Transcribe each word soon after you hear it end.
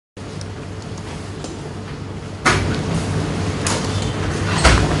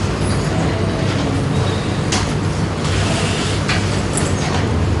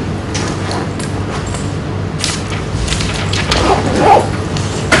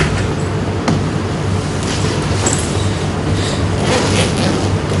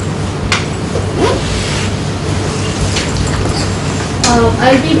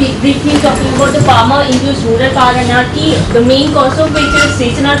briefly talking about the farmer-induced rural power anarchy, the main cause of which is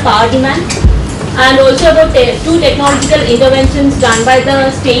seasonal power demand, and also about two technological interventions done by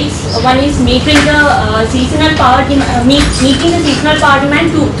the states. One is meeting the seasonal power meeting the seasonal power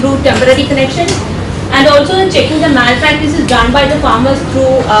demand through temporary connections, and also checking the malpractices done by the farmers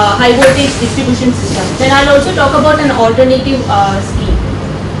through high voltage distribution system. Then I'll also talk about an alternative scheme.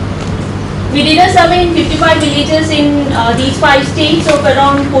 We did a survey in 55 villages in these 5 states of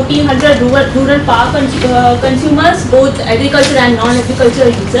around 1400 rural power consumers, both agriculture and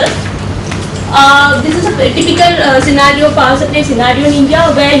non-agricultural users. This is a typical scenario, power supply scenario in India,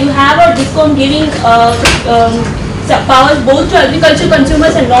 where you have a DISCOM giving power both to agriculture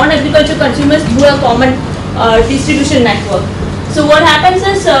consumers and non-agriculture consumers through a common distribution network. So what happens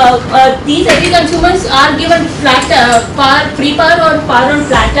is these agri consumers are given flat free power or power on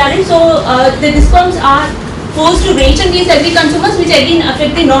flat tariff. So the DISCOMs are forced to ration these agri consumers, which again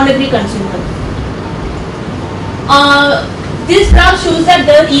affect the non-agri consumers. This graph shows that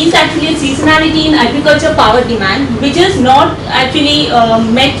there is actually a seasonality in agriculture power demand, which is not actually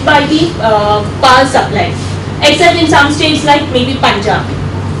met by the power supply, except in some states like maybe Punjab.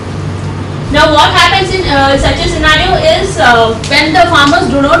 Now what happens in such a scenario is when the farmers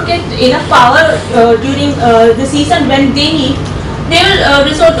do not get enough power during the season when they need, they will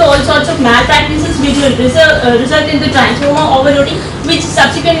resort to all sorts of malpractices, which will result in the transformer overloading, which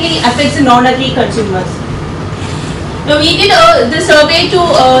subsequently affects the non-agri consumers. Now we did the survey to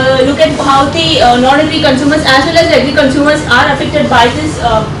look at how the non-agri consumers as well as agri consumers are affected by this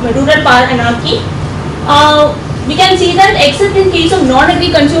rural power anarchy. We can see that except in case of non-agri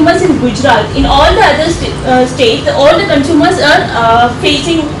consumers in Gujarat, in all the other states, all the consumers are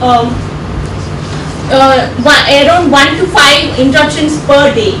facing around 1 to 5 interruptions per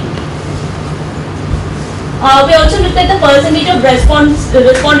day. We also looked at the percentage of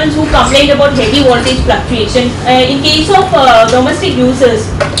respondents who complained about heavy voltage fluctuation. In case of domestic users,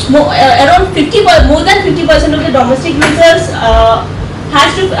 more than 50% of the domestic users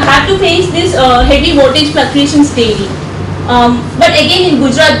have to face this heavy voltage fluctuations daily. But again in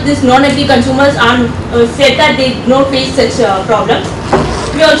Gujarat, these non-agri consumers are said that they do not face such problems.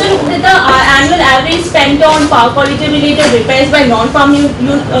 We also looked at the annual average spent on power quality related repairs by non-farm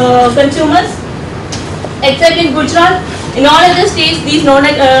consumers. Except in Gujarat, in all other states, these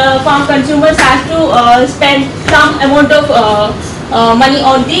non-farm consumers have to spend some amount of money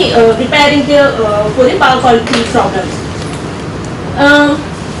on the repairing for the power quality problems.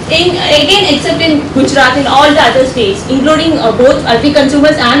 Again, except in Gujarat, in all the other states, including both agri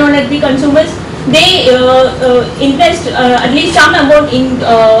consumers and non-agri consumers, they invest at least some amount in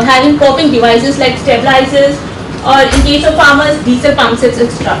having coping devices like stabilizers, or in case of farmers, diesel pump sets,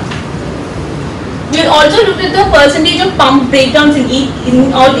 etc. We also looked at the percentage of pump breakdowns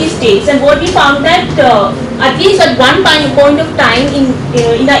in all these states, and what we found that at least at one point of time in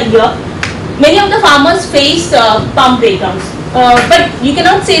a year, many of the farmers face pump breakdowns. But you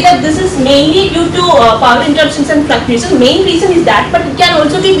cannot say that this is mainly due to power interruptions and fluctuations. Main reason is that, but it can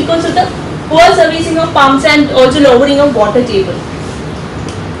also be because of the poor servicing of pumps and also lowering of water table.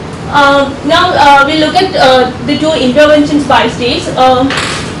 Now we look at the two interventions by states.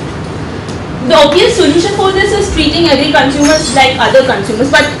 The obvious solution for this is treating agri consumers like other consumers,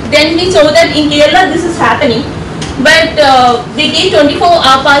 but then we saw that in Kerala this is happening, but they gave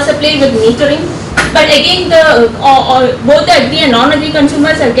 24-hour power supply with metering, but again both the agri and non-agri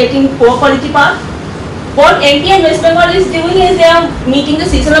consumers are getting poor quality power. What MP and West Bengal is doing is they are meeting the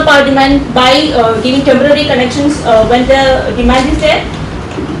seasonal power demand by giving temporary connections when the demand is there.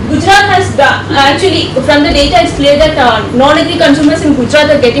 Gujarat has actually, from the data it's clear that non-agri consumers in Gujarat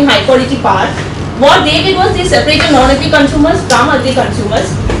are getting high quality power. What they did was they separated non-agri consumers from agri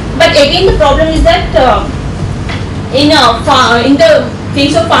consumers. But again the problem is that in the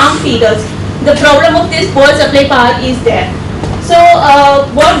case of farm feeders, the problem of this poor supply power is there. So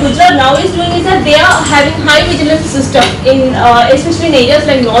what Gujarat now is doing is that they are having high vigilance system in especially in areas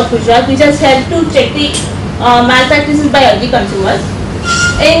like North Gujarat, which has helped to check the malpractices by agri consumers.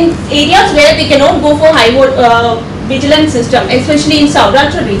 In areas where they cannot go for high vigilance system, especially in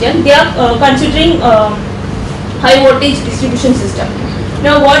Saurashtra region, they are considering high voltage distribution system.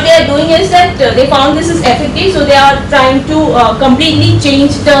 Now what they are doing is that they found this is effective, so they are trying to completely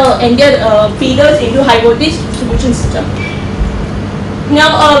change the entire feeders into high voltage distribution system.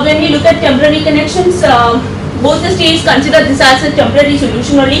 Now when we look at temporary connections, both the states consider this as a temporary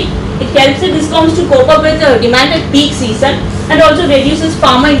solution only. It helps the DISCOMs to cope up with the demand at peak season and also reduces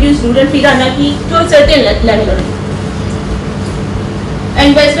farmer-induced rural feed anarchy to a certain level only.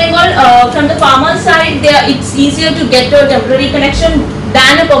 And West Bengal, from the farmer side, it's easier to get a temporary connection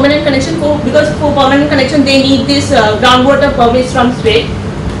than a permanent connection because for permanent connection they need this groundwater permits from state.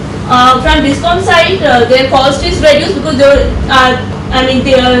 From discom side, their cost is reduced because their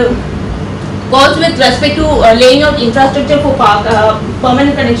cost with respect to laying out infrastructure for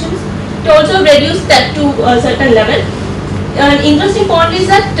permanent connections, it also reduce that to a certain level. An interesting point is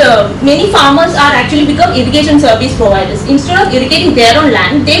that many farmers are actually become irrigation service providers. Instead of irrigating their own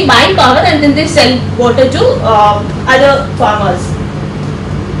land, they buy power and then they sell water to other farmers.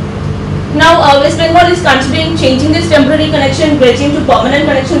 Now West Bengal is considering changing this temporary connection regime to permanent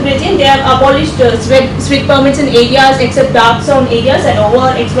connection regime. They have abolished SWIC permits in areas except dark zone areas and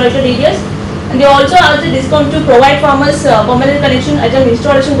over-exploited areas. And they also asked the discom to provide farmers permanent connection at an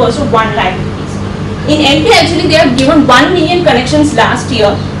installation cost of 1 lakh rupees. In MP actually they have given 1 million connections last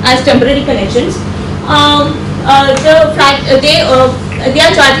year as temporary connections. They are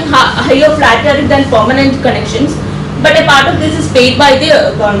charging higher flat tariff than permanent connections, but a part of this is paid by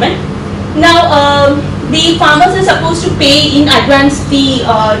the government. Now the farmers are supposed to pay in advance the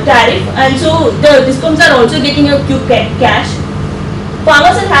tariff, and so the discoms are also getting a quick cash.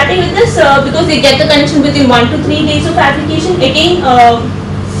 Farmers are happy with this because they get the connection within 1 to 3 days of application. Again,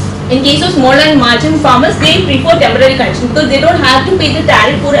 in case of small and margin farmers, they prefer temporary connection because they don't have to pay the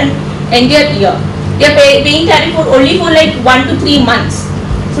tariff for an entire year. They are paying tariff for only for like 1 to 3 months.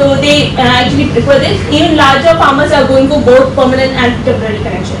 So they actually prefer this. Even larger farmers are going for both permanent and temporary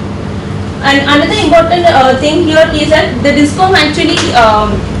connection. And another important thing here is that the discom actually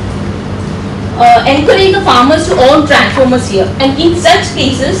encourage the farmers to own transformers here, and in such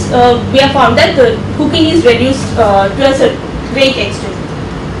cases we have found that the hooking is reduced to a great extent.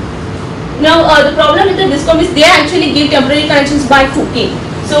 Now the problem with the discom is they actually give temporary connections by hooking,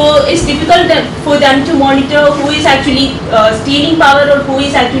 so it's difficult for them to monitor who is actually stealing power or who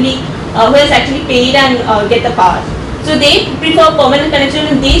has actually paid and get the power. So they prefer permanent connection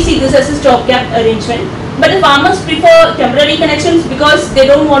and they see this as a stopgap arrangement. But the farmers prefer temporary connections because they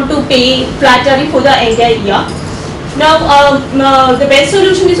don't want to pay flat tariff for the entire year. Now the best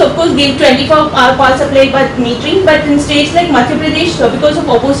solution is of course give 24-hour power supply by metering, but in states like Madhya Pradesh, because of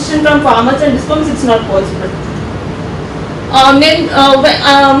opposition from farmers and discoms, it's not possible. Then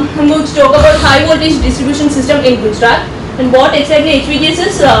I'm going to talk about high voltage distribution system in Gujarat and what exactly HVDS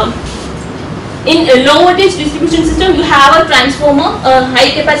is. In a low voltage distribution system, you have a transformer, a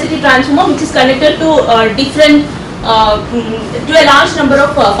high capacity transformer, which is connected to to a large number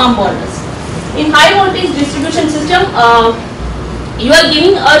of pump burners. In high voltage distribution system, you are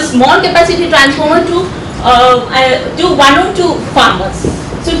giving a small capacity transformer to 1 or 2 farmers.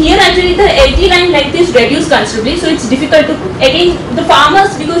 So here actually the LT line length is reduced considerably, so it's difficult to put. Again, the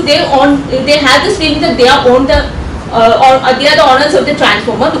farmers, because they have this feeling that they are they are the owners of the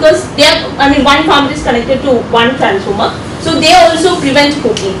transformer, because one farmer is connected to one transformer, so they also prevent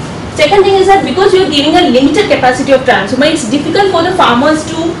hooking. Second thing is that because you are giving a limited capacity of transformer, it's difficult for the farmers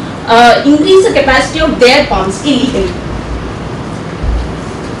to increase the capacity of their pumps illegally.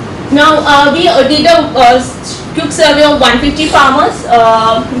 Now we did a quick survey of 150 farmers.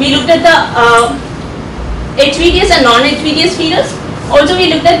 We looked at the HVDS and non-HVDS feeders. Also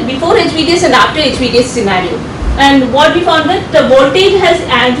we looked at before HVDS and after HVDS scenario. And what we found that the voltage has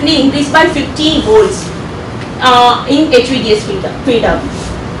actually increased by 15 volts in HVDS feeder.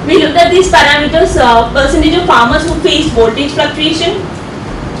 We looked at these parameters, percentage of farmers who face voltage fluctuation.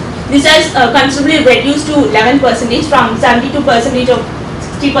 This has considerably reduced to 11% from 72% of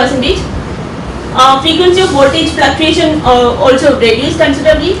 60%. Frequency of voltage fluctuation also reduced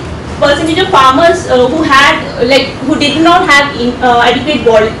considerably. Percentage of farmers who did not have adequate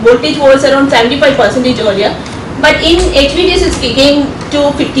voltage was around 75% earlier. But in HVDS it came to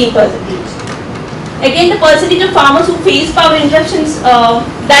 15%. Again, the percentage of farmers who face power interruptions,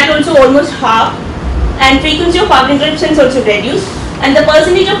 that also almost half, and frequency of power interruptions also reduced, and the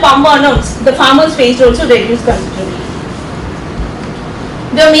percentage of pump burnouts the farmers faced also reduced considerably.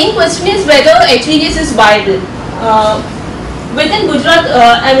 The main question is whether HVDS is viable. Within Gujarat,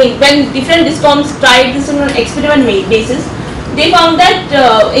 when different discoms tried this on an experiment basis, they found that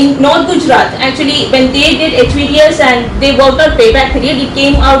in North Gujarat, actually when they did HVDS and they worked out payback period, it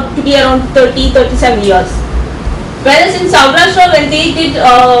came out to be around 30-37 years. Whereas in Saurashtra, when they did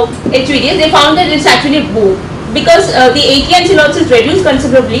HVDS, they found that it's actually boom, because the AT&C losses reduced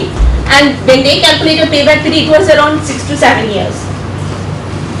considerably, and when they calculated payback period, it was around 6 to 7 years.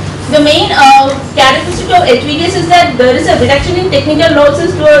 The main characteristic of HVDS is that there is a reduction in technical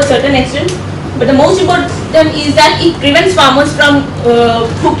losses to a certain extent, but the most important is that it prevents farmers from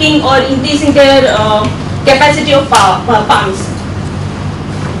hooking or increasing their capacity of pumps.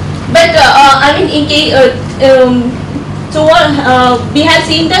 But So we have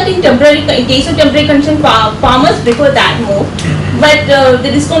seen that in case of temporary condition, farmers prefer that more, but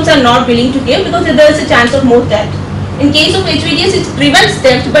the discoms are not willing to give because there is a chance of more theft. In case of HVDS, it prevents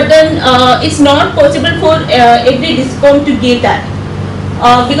theft, but then it's not possible for every discom to give that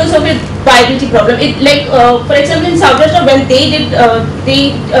because of a viability problem. It for example, in Saurashtra, when they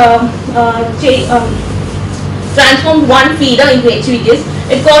did transformed one feeder into HVDS,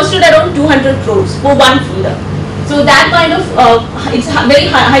 it costed around 200 crores for one feeder. So that kind of it's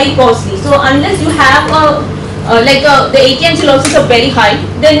very high costly. So unless you have the AT&C losses are very high,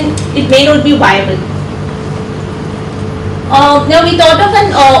 then it may not be viable. Now we thought of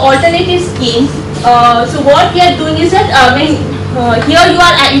an alternative scheme. So what we are doing is that here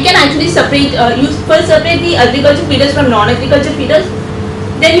you can actually separate. You first separate the agriculture feeders from non-agriculture feeders.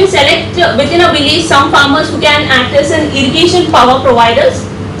 Then you select within a village some farmers who can act as an irrigation power providers.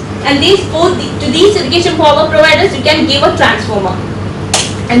 And to these irrigation power providers, you can give a transformer,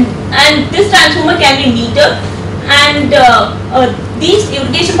 and this transformer can be metered, and these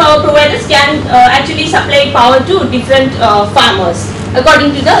irrigation power providers can actually supply power to different farmers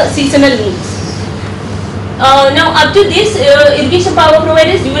according to the seasonal needs. Now up to this irrigation power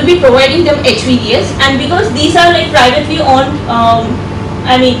providers, you will be providing them HVDS, and because these are like privately owned,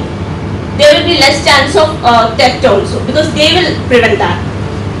 there will be less chance of theft also, because they will prevent that.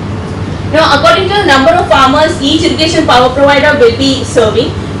 Now, according to the number of farmers each irrigation power provider will be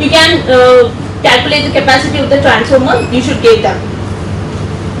serving, you can calculate the capacity of the transformer you should give them.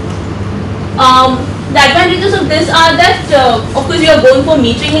 The advantages of this are that, of course, you are going for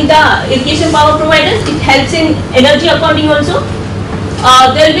metering in the irrigation power providers. It helps in energy accounting also.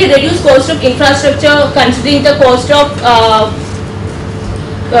 There will be reduced cost of infrastructure considering the cost of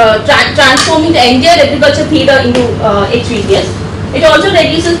transforming the entire agriculture feeder into HVDS. It also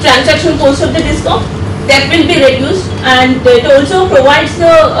reduces transaction cost of the discom. That will be reduced, and it also provides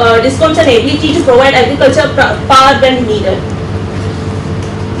the discoms an ability to provide agriculture power when needed.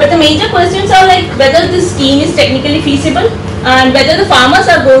 But the major questions are like whether this scheme is technically feasible and whether the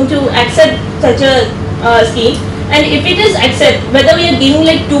farmers are going to accept such a scheme, and if it is accepted, whether we are giving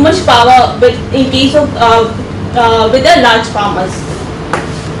like too much power in case of with the large farmers.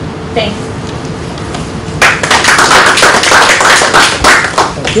 Thanks.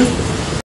 Thank you.